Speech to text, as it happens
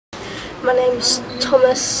My name's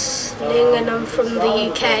Thomas Ling and I'm from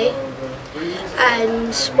the UK,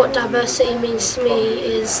 and what diversity means to me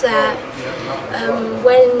is that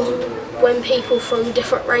when people from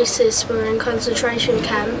different races were in concentration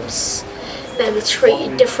camps, they were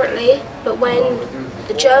treated differently, but when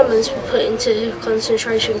the Germans were put into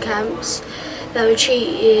concentration camps, they were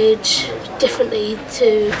treated differently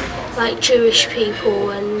to like Jewish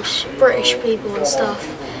people and British people and stuff.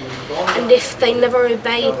 And if they never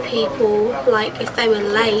obeyed people, like if they were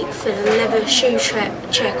late for the leather shoe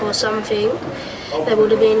check or something, they would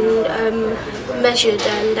have been measured,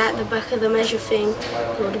 and at the back of the measure thing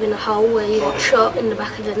there would have been a hole where you got shot in the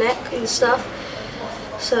back of the neck and stuff.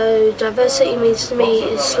 So diversity means to me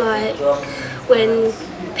is like when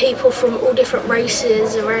people from all different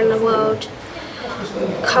races around the world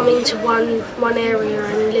come into one area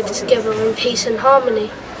and live together in peace and harmony.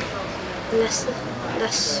 And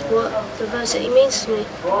that's what diversity means to me.